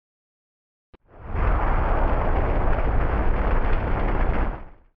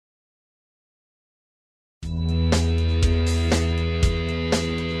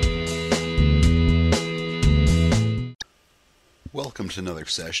Welcome to another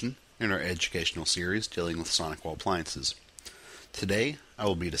session in our educational series dealing with SonicWALL appliances. Today I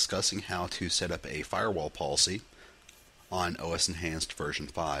will be discussing how to set up a firewall policy on OS Enhanced version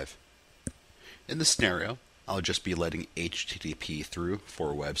 5. In this scenario, I'll just be letting HTTP through for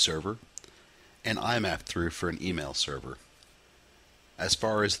a web server and IMAP through for an email server. As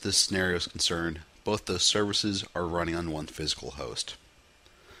far as this scenario is concerned, both those services are running on one physical host.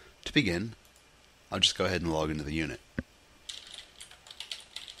 To begin, I'll just go ahead and log into the unit.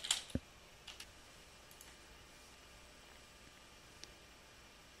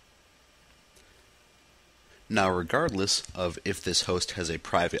 Now, regardless of if this host has a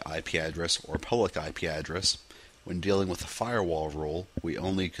private IP address or public IP address, when dealing with a firewall rule, we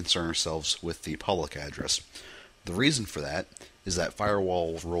only concern ourselves with the public address. The reason for that is that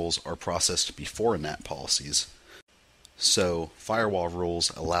firewall rules are processed before NAT policies. So, firewall rules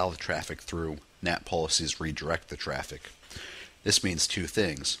allow the traffic through, NAT policies redirect the traffic. This means two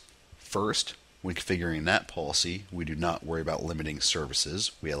things. First, when configuring NAT policy, we do not worry about limiting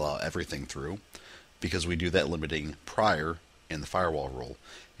services. We allow everything through, because we do that limiting prior in the firewall rule.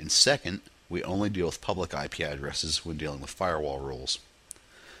 And second, we only deal with public IP addresses when dealing with firewall rules.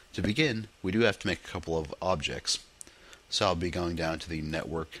 To begin, we do have to make a couple of objects. So I'll be going down to the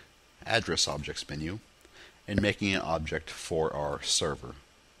Network Address Objects menu and making an object for our server.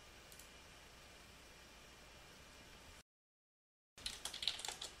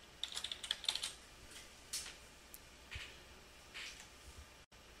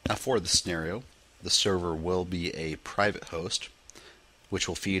 Now for this scenario, the server will be a private host, which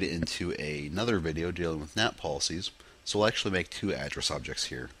will feed into another video dealing with NAT policies, so we'll actually make two address objects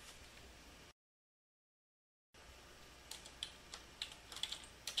here.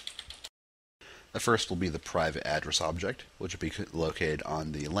 The first will be the private address object, which will be located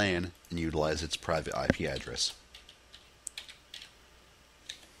on the LAN and utilize its private IP address.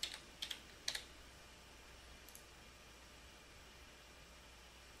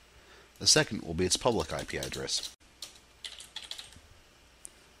 The second will be its public IP address.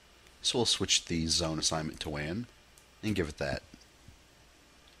 So we'll switch the zone assignment to WAN and give it that.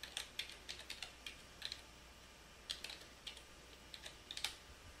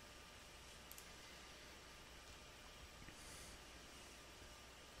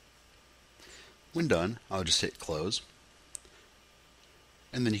 When done, I'll just hit close,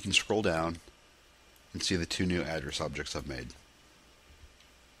 and then you can scroll down and see the two new address objects I've made.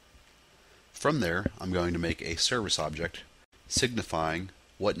 From there, I'm going to make a service object signifying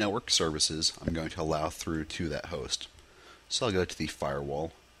what network services I'm going to allow through to that host. So I'll go to the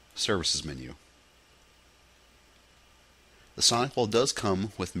Firewall Services menu. The SonicWALL does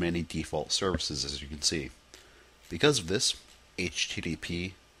come with many default services, as you can see. Because of this,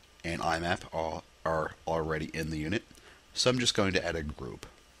 HTTP and IMAP are already in the unit, so I'm just going to add a group.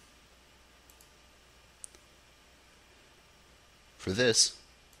 For this,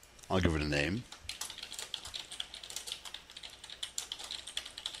 I'll give it a name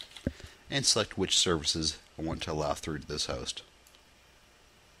and select which services I want to allow through to this host.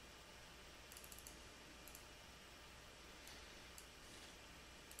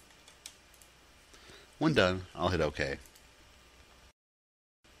 When done, I'll hit OK.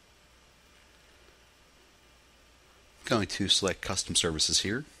 I'm going to select Custom Services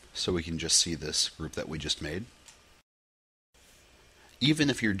here so we can just see this group that we just made.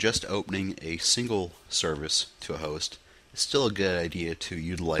 Even if you're just opening a single service to a host, it's still a good idea to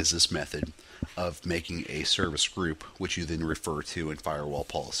utilize this method of making a service group, which you then refer to in firewall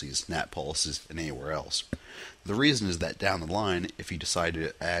policies, NAT policies, and anywhere else. The reason is that down the line, if you decide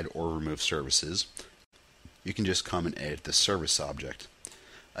to add or remove services, you can just come and edit the service object.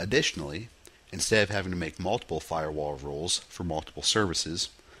 Additionally, instead of having to make multiple firewall rules for multiple services,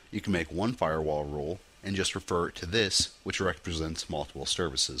 you can make one firewall rule and just refer it to this, which represents multiple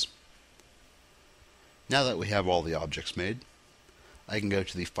services. Now that we have all the objects made, I can go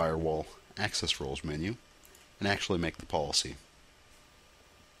to the Firewall Access Rules menu and actually make the policy.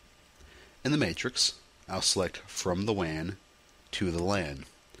 In the matrix, I'll select from the WAN to the LAN,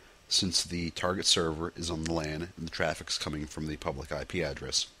 since the target server is on the LAN and the traffic is coming from the public IP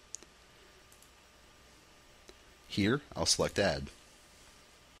address. Here, I'll select Add.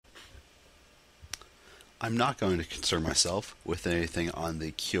 I'm not going to concern myself with anything on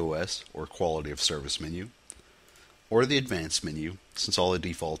the QoS or Quality of Service menu, or the Advanced menu, since all the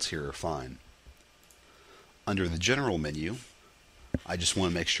defaults here are fine. Under the General menu, I just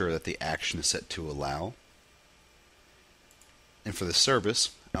want to make sure that the action is set to Allow. And for the service,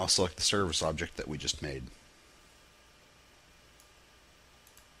 I'll select the service object that we just made.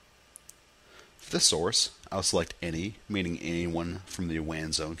 For the source, I'll select any, meaning anyone from the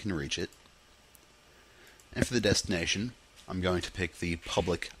WAN zone can reach it. And for the destination, I'm going to pick the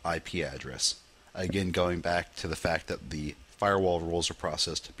public IP address. Again, going back to the fact that the firewall rules are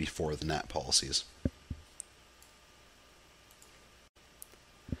processed before the NAT policies.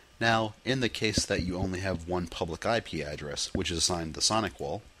 Now, in the case that you only have one public IP address, which is assigned to the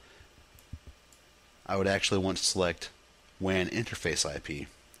SonicWALL, I would actually want to select WAN interface IP.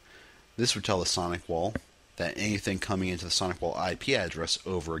 This would tell the SonicWALL that anything coming into the SonicWALL IP address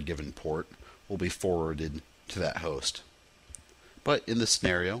over a given port will be forwarded to that host. But in this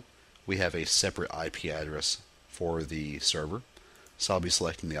scenario, we have a separate IP address for the server, so I'll be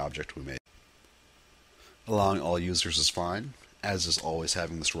selecting the object we made. Allowing all users is fine, as is always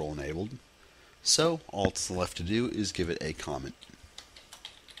having this role enabled. So all that's left to do is give it a comment.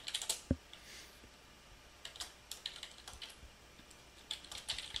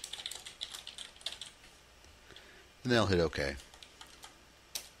 And then I'll hit OK.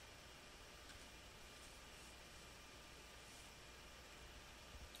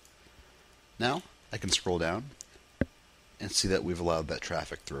 Now I can scroll down and see that we've allowed that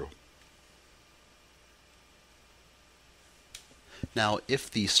traffic through. Now, if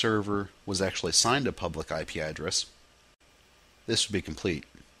the server was actually assigned a public IP address, this would be complete.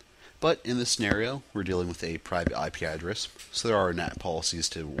 But in this scenario, we're dealing with a private IP address, so there are NAT policies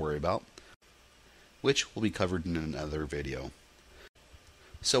to worry about, which will be covered in another video.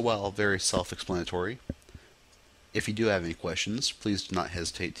 So while very self-explanatory, if you do have any questions, please do not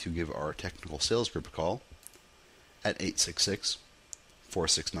hesitate to give our technical sales group a call at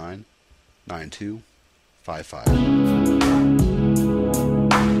 866-469-9255.